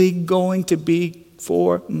only going to be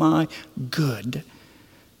for my good.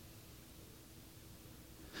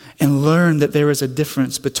 And learn that there is a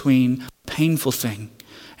difference between a painful thing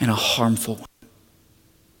and a harmful one.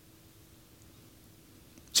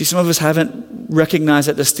 See, some of us haven't recognized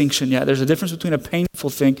that distinction yet. There's a difference between a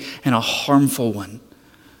painful thing and a harmful one.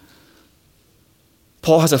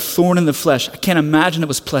 Paul has a thorn in the flesh. I can't imagine it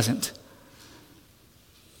was pleasant.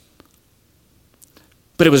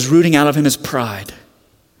 But it was rooting out of him his pride.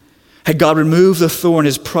 Had God removed the thorn,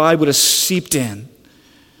 his pride would have seeped in.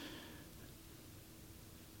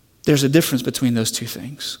 There's a difference between those two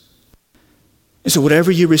things. And so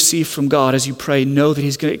whatever you receive from God as you pray, know that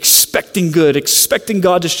he's expecting good, expecting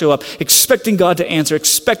God to show up, expecting God to answer,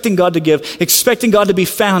 expecting God to give, expecting God to be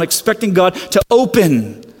found, expecting God to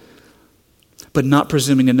open, but not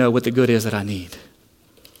presuming to know what the good is that I need.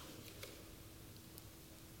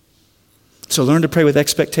 So learn to pray with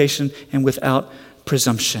expectation and without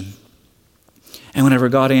presumption. And whenever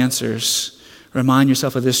God answers, remind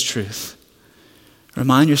yourself of this truth.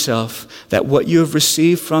 Remind yourself that what you have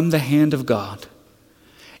received from the hand of God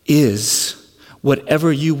is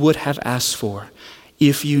whatever you would have asked for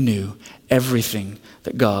if you knew everything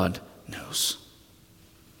that God knows.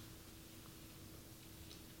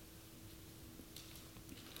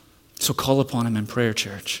 So call upon him in prayer,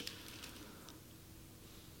 church.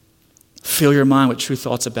 Fill your mind with true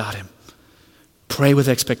thoughts about him. Pray with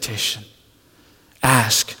expectation.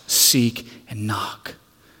 Ask, seek, and knock.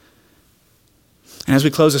 And as we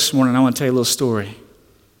close this morning, I want to tell you a little story.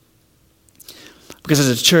 Because as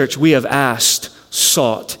a church, we have asked,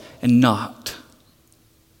 sought, and knocked.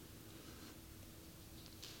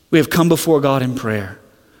 We have come before God in prayer.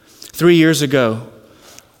 3 years ago,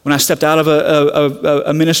 when I stepped out of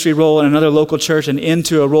a ministry role in another local church and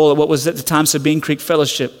into a role at what was at the time Sabine Creek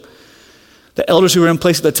Fellowship, the elders who were in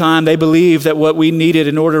place at the time, they believed that what we needed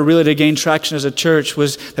in order really to gain traction as a church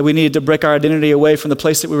was that we needed to break our identity away from the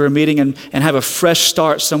place that we were meeting and have a fresh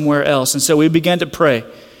start somewhere else. And so we began to pray.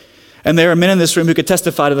 And there are men in this room who could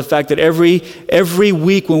testify to the fact that every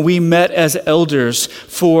week when we met as elders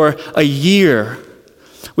for a year,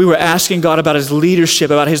 we were asking God about his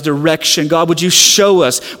leadership, about his direction. God, would you show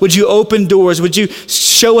us? Would you open doors? Would you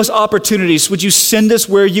show us opportunities? Would you send us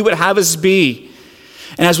where you would have us be?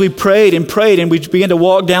 And as we prayed and we began to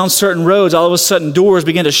walk down certain roads, all of a sudden doors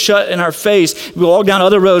began to shut in our face. We walked down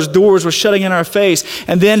other roads, doors were shutting in our face.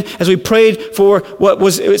 And then as we prayed for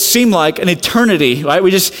it seemed like an eternity, right?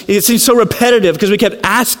 It seemed so repetitive because we kept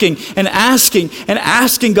asking and asking and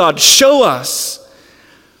asking God, show us.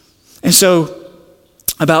 And so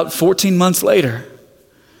about 14 months later,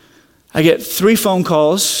 I get 3 phone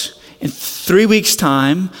calls in 3 weeks'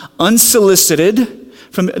 time, unsolicited,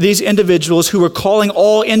 from these individuals who were calling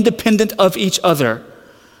all independent of each other.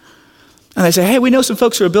 And they say, hey, we know some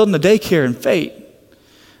folks who are building a daycare in Fate.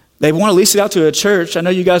 They want to lease it out to a church. I know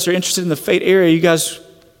you guys are interested in the Fate area. You guys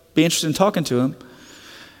be interested in talking to them.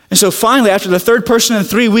 And so finally, after the 3rd person in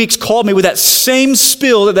 3 weeks called me with that same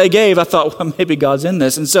spiel that they gave, I thought, well, maybe God's in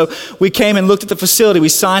this. And so we came and looked at the facility. We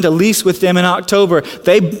signed a lease with them in October.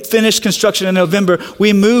 They finished construction in November.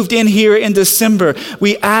 We moved in here in December.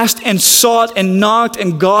 We asked and sought and knocked,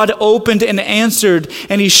 and God opened and answered,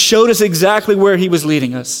 and he showed us exactly where he was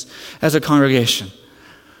leading us as a congregation.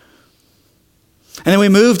 And then we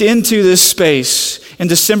moved into this space in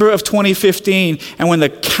December of 2015, and when the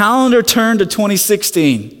calendar turned to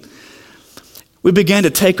 2016, we began to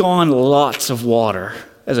take on lots of water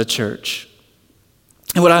as a church.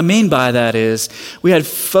 And what I mean by that is we had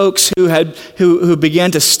folks who began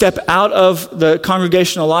to step out of the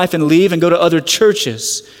congregational life and leave and go to other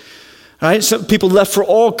churches. Right? Some people left for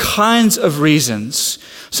all kinds of reasons.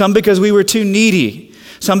 Some because we were too needy.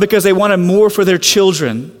 Some because they wanted more for their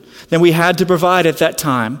children than we had to provide at that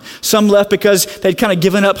time. Some left because they'd kind of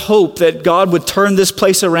given up hope that God would turn this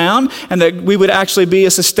place around and that we would actually be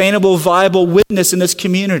a sustainable, viable witness in this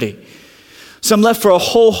community. Some left for a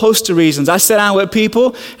whole host of reasons. I sat down with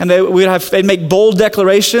people and they'd make bold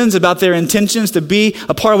declarations about their intentions to be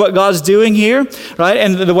a part of what God's doing here, right?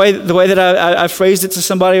 And the way that I phrased it to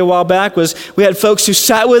somebody a while back was we had folks who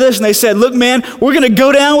sat with us and they said, look, man, we're going to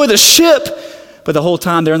go down with a ship. But the whole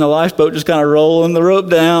time they're in the lifeboat just kind of rolling the rope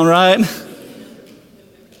down, right?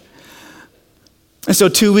 And so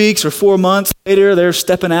 2 weeks or 4 months later, they're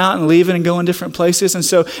stepping out and leaving and going different places. And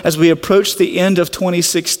so as we approached the end of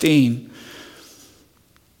 2016,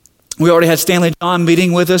 we already had Stanley John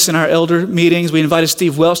meeting with us in our elder meetings. We invited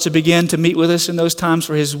Steve Welch to begin to meet with us in those times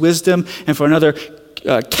for his wisdom and for another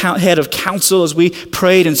head of council as we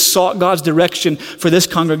prayed and sought God's direction for this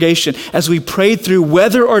congregation. As we prayed through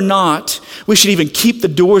whether or not we should even keep the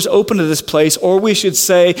doors open to this place, or we should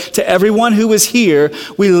say to everyone who is here,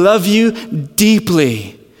 we love you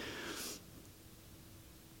deeply.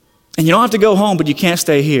 And you don't have to go home, but you can't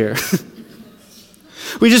stay here.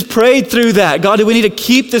 We just prayed through that. God, do we need to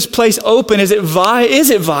keep this place open? Is it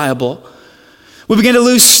viable? We began to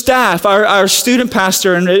lose staff. Our student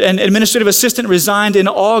pastor and administrative assistant resigned in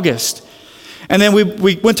August. And then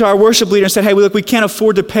we went to our worship leader and said, hey, look, we can't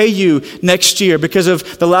afford to pay you next year because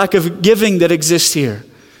of the lack of giving that exists here.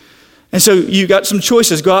 And so you got some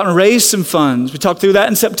choices. Go out and raise some funds. We talked through that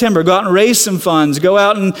in September. Go out and raise some funds. Go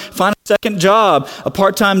out and find a second job, a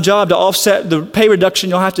part-time job to offset the pay reduction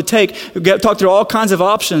you'll have to take. Talk through all kinds of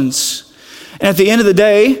options. And at the end of the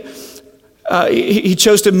day, he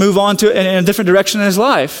chose to move on to in a different direction in his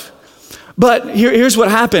life. But here's what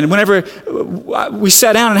happened. Whenever we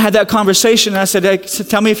sat down and had that conversation, and I said, hey,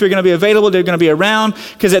 tell me if you're going to be available, they're going to be around.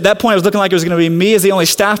 Because at that point, it was looking like it was going to be me as the only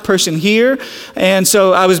staff person here. And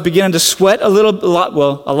so I was beginning to sweat a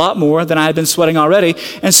lot more than I had been sweating already.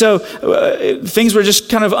 And so things were just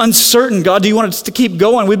kind of uncertain. God, do you want us to keep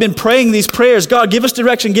going? We've been praying these prayers. God, give us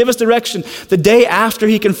direction, give us direction. The day after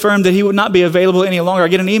he confirmed that he would not be available any longer, I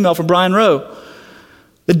get an email from Brian Rowe.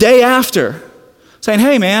 The day after, saying,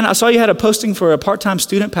 hey man, I saw you had a posting for a part-time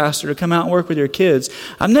student pastor to come out and work with your kids.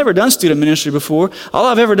 I've never done student ministry before. All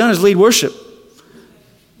I've ever done is lead worship.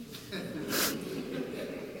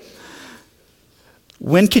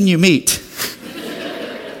 When can you meet?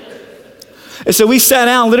 And so we sat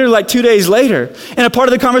down literally like 2 days later. And a part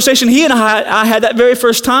of the conversation he and I had that very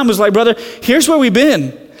first time was like, brother, here's where we've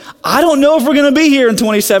been. I don't know if we're going to be here in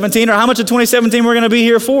 2017 or how much of 2017 we're going to be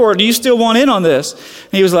here for. Do you still want in on this?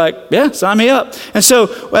 And he was like, yeah, sign me up. And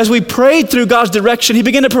so as we prayed through God's direction, he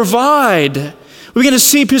began to provide. We began to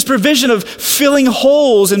see his provision of filling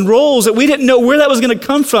holes and roles that we didn't know where that was going to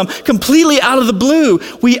come from, completely out of the blue.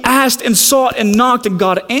 We asked and sought and knocked, and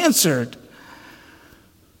God answered.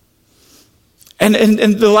 And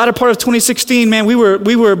the latter part of 2016, man,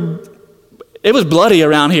 it was bloody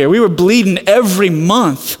around here. We were bleeding every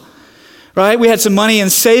month. Right? We had some money in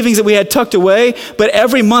savings that we had tucked away, but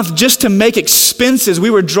every month just to make expenses, we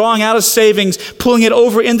were drawing out of savings, pulling it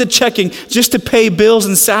over into checking just to pay bills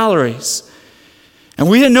and salaries. And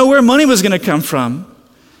we didn't know where money was going to come from.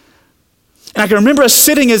 And I can remember us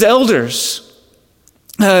sitting as elders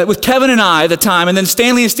with Kevin and I at the time, and then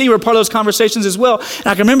Stanley and Steve were part of those conversations as well. And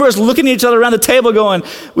I can remember us looking at each other around the table going,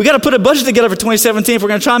 we got to put a budget together for 2017 if we're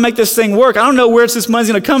going to try and make this thing work. I don't know where this money's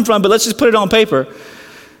going to come from, but let's just put it on paper.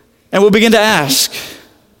 And we'll begin to ask.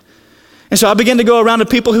 And so I began to go around to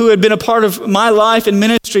people who had been a part of my life and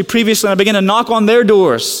ministry previously, and I began to knock on their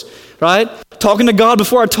doors, right? Talking to God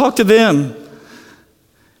before I talked to them.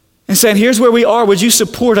 And saying, here's where we are, would you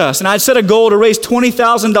support us? And I'd set a goal to raise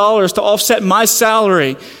 $20,000 to offset my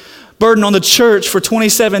salary burden on the church for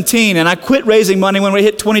 2017. And I quit raising money when we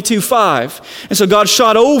hit 22.5. And so God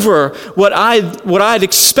shot over what I'd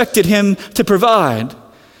expected him to provide.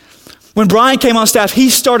 When Brian came on staff, he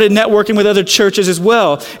started networking with other churches as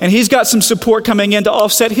well. And he's got some support coming in to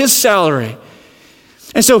offset his salary.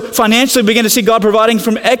 And so financially, we began to see God providing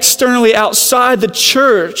from externally outside the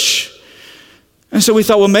church. And so we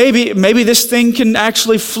thought, well, maybe this thing can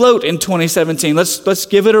actually float in 2017. Let's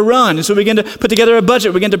give it a run. And so we began to put together a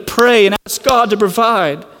budget. We began to pray and ask God to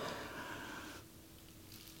provide.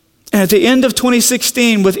 And at the end of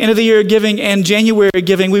 2016, with end of the year giving and January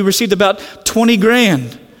giving, we received about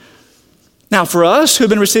 $20,000. Now, for us, who've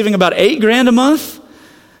been receiving about $8,000 a month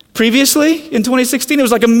previously in 2016, it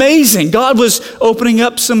was like amazing. God was opening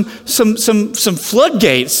up some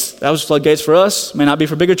floodgates. That was floodgates for us. May not be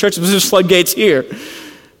for bigger churches, but this was floodgates here.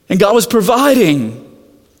 And God was providing.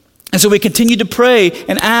 And so we continued to pray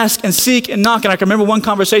and ask and seek and knock. And I can remember one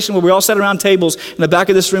conversation where we all sat around tables in the back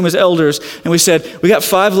of this room as elders, and we said, we got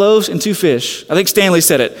 5 loaves and 2 fish. I think Stanley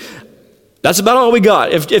said it. That's about all we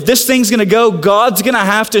got. If this thing's going to go, God's going to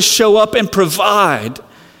have to show up and provide.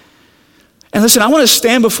 And listen, I want to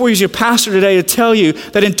stand before you as your pastor today to tell you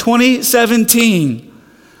that in 2017,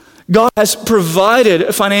 God has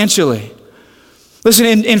provided financially. Listen,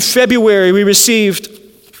 in February, we received,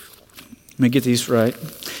 let me get these right.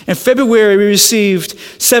 In February, we received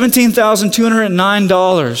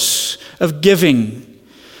 $17,209 of giving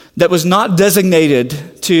that was not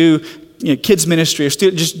designated to kids ministry or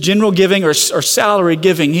just general giving or salary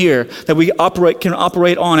giving here that we can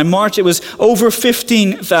operate on. In March, it was over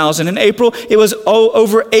 $15,000. In April, it was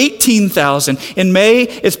over $18,000. In May,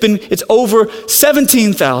 it's over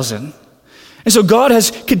 $17,000. And so God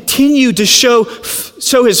has continued to show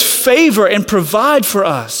his favor and provide for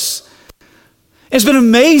us. It's been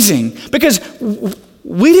amazing because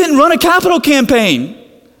we didn't run a capital campaign.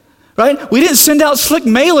 Right? We didn't send out slick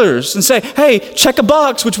mailers and say, hey, check a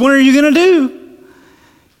box. Which one are you going to do?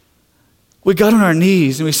 We got on our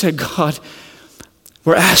knees and we said, God,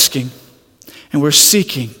 we're asking and we're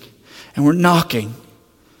seeking and we're knocking.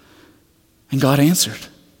 And God answered.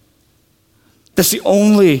 That's the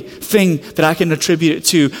only thing that I can attribute it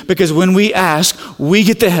to, because when we ask, we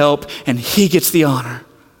get the help and he gets the honor.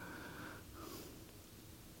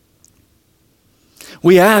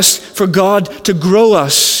 We ask for God to grow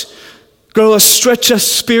us, stretch us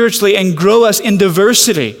spiritually, and grow us in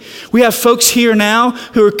diversity. We have folks here now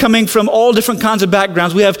who are coming from all different kinds of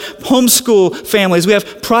backgrounds. We have homeschool families. We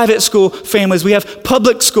have private school families. We have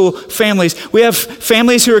public school families. We have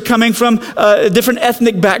families who are coming from different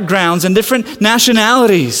ethnic backgrounds and different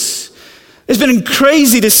nationalities. It's been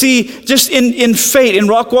crazy to see just in Fate, in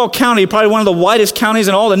Rockwall County, probably one of the whitest counties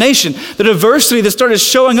in all the nation, the diversity that started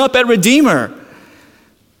showing up at Redeemer.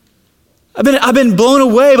 I've been blown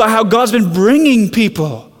away by how God's been bringing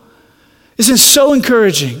people. This is so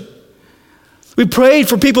encouraging. We prayed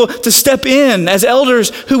for people to step in as elders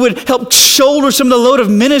who would help shoulder some of the load of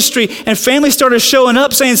ministry, and families started showing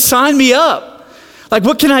up saying, sign me up. Like,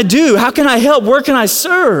 what can I do? How can I help? Where can I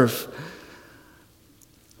serve?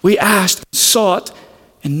 We asked, sought,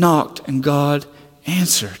 and knocked, and God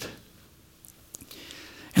answered.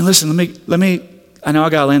 And listen, let me, I know I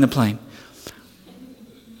gotta land the plane.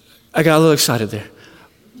 I got a little excited there.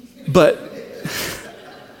 But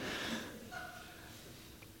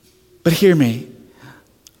hear me.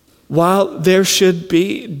 While there should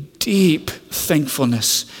be deep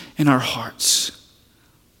thankfulness in our hearts,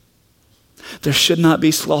 there should not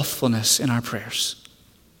be slothfulness in our prayers.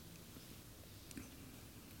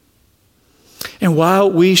 And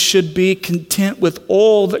while we should be content with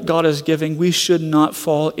all that God is giving, we should not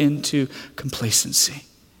fall into complacency.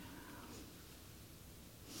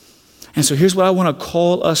 And so here's what I want to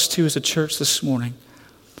call us to as a church this morning,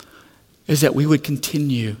 is that we would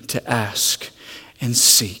continue to ask and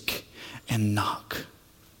seek and knock.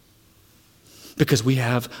 Because we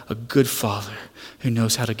have a good Father who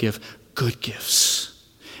knows how to give good gifts.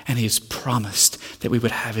 And He has promised that we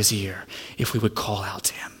would have His ear if we would call out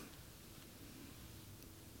to Him.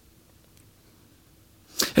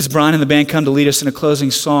 As Brian and the band come to lead us in a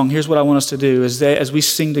closing song, here's what I want us to do. As we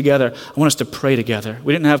sing together, I want us to pray together.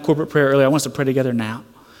 We didn't have corporate prayer earlier. I want us to pray together now.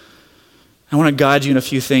 I want to guide you in a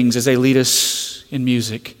few things as they lead us in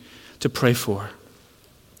music to pray for.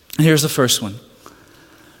 And here's the first one.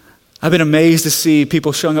 I've been amazed to see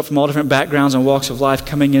people showing up from all different backgrounds and walks of life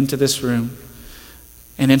coming into this room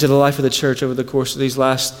and into the life of the church over the course of these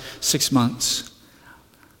last 6 months.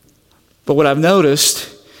 But what I've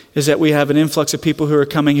noticed is that we have an influx of people who are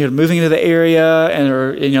coming here, moving into the area, and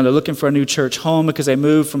they're looking for a new church home because they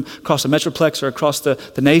moved from across the Metroplex or across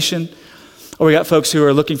the nation. Or we got folks who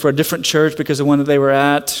are looking for a different church because the one that they were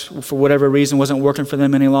at, for whatever reason, wasn't working for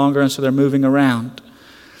them any longer, and so they're moving around.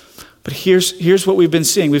 But here's what we've been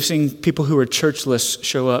seeing. We've seen people who are churchless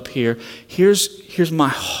show up here. Here's my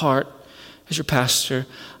heart as your pastor.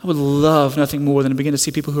 I would love nothing more than to begin to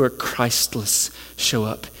see people who are Christless show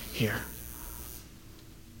up here,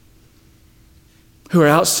 who are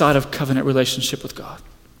outside of covenant relationship with God.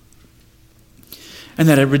 And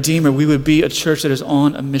that at Redeemer, we would be a church that is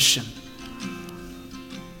on a mission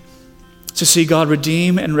to see God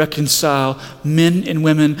redeem and reconcile men and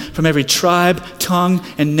women from every tribe, tongue,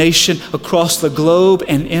 and nation across the globe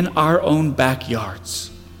and in our own backyards.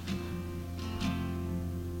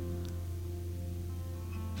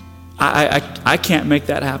 I can't make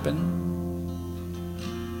that happen.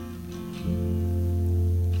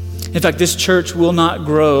 In fact, this church will not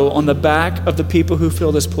grow on the back of the people who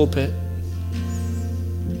fill this pulpit.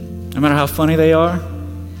 No matter how funny they are,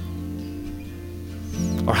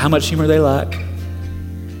 or how much humor they lack,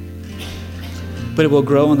 but it will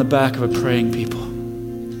grow on the back of a praying people.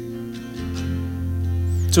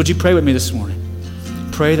 So would you pray with me this morning?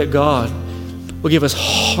 Pray that God will give us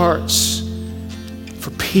hearts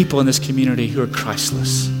for people in this community who are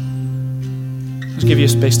Christless. Let's give you a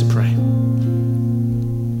space to pray.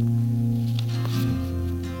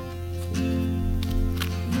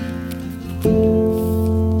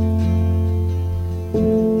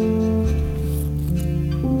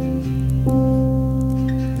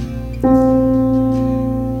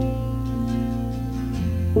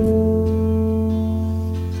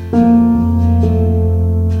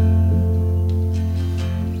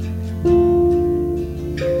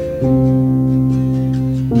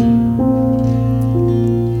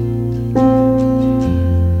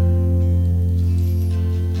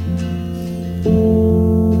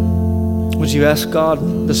 You ask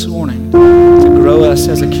God this morning to grow us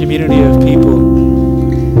as a community of people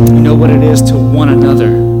who know what it is to one another.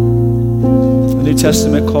 The New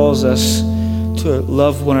Testament calls us to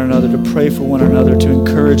love one another, to pray for one another, to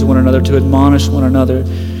encourage one another, to admonish one another,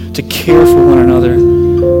 to care for one another,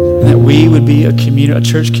 and that we would be a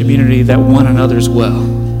church community that one another's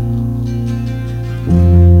well.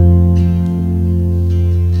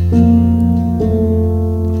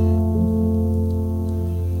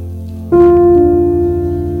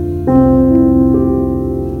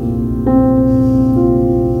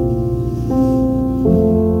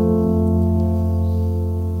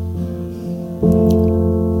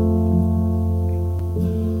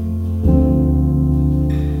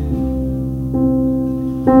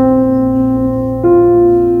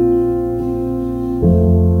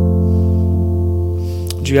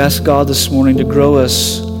 you ask God this morning to grow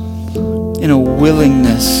us in a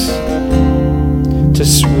willingness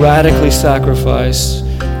to radically sacrifice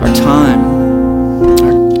our time,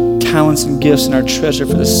 our talents and gifts, and our treasure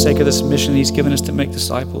for the sake of this mission He's given us to make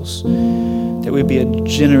disciples, that we'd be a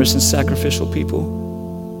generous and sacrificial people.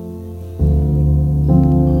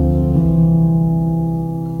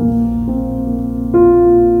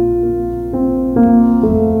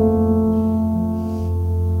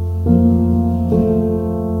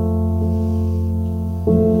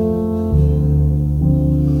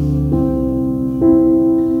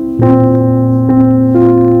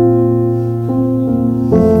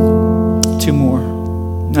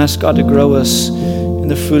 Ask God to grow us in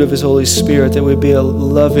the fruit of His Holy Spirit, that we'd be a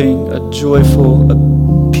loving, a joyful,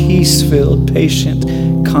 a peace-filled, patient,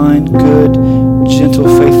 kind, good, gentle,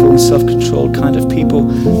 faithful, and self-controlled kind of people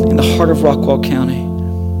in the heart of Rockwall County.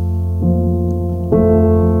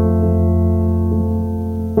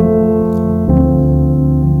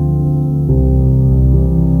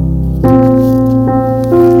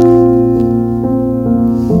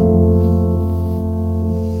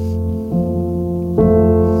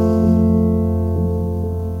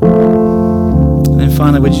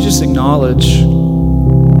 Finally, would you just acknowledge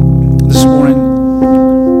this morning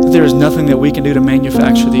that there is nothing that we can do to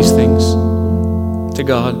manufacture these things to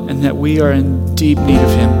God, and that we are in deep need of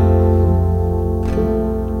Him.